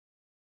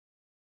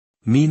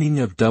Meaning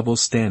of double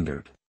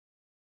standard.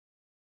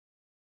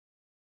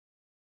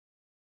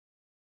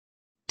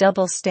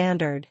 Double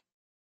standard.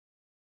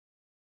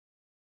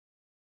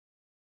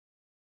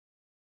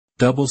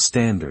 Double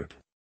standard.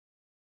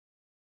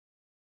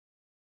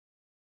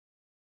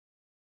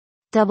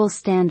 Double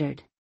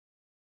standard.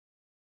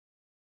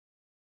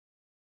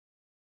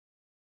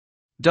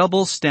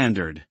 Double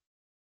standard.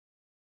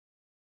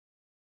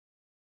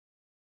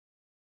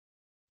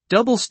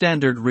 Double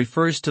standard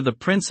refers to the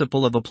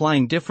principle of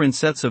applying different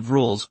sets of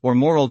rules or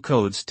moral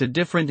codes to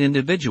different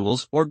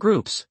individuals or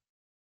groups.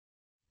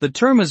 The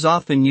term is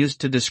often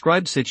used to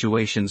describe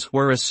situations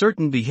where a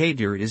certain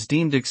behavior is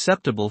deemed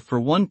acceptable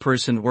for one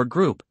person or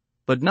group,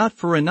 but not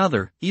for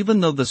another, even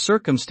though the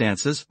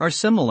circumstances are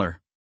similar.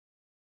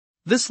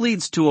 This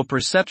leads to a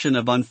perception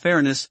of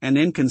unfairness and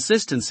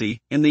inconsistency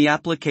in the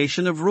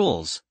application of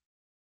rules.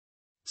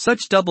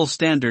 Such double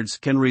standards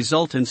can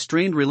result in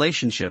strained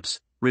relationships,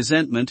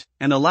 resentment,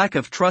 and a lack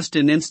of trust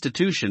in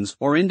institutions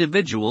or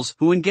individuals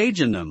who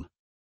engage in them.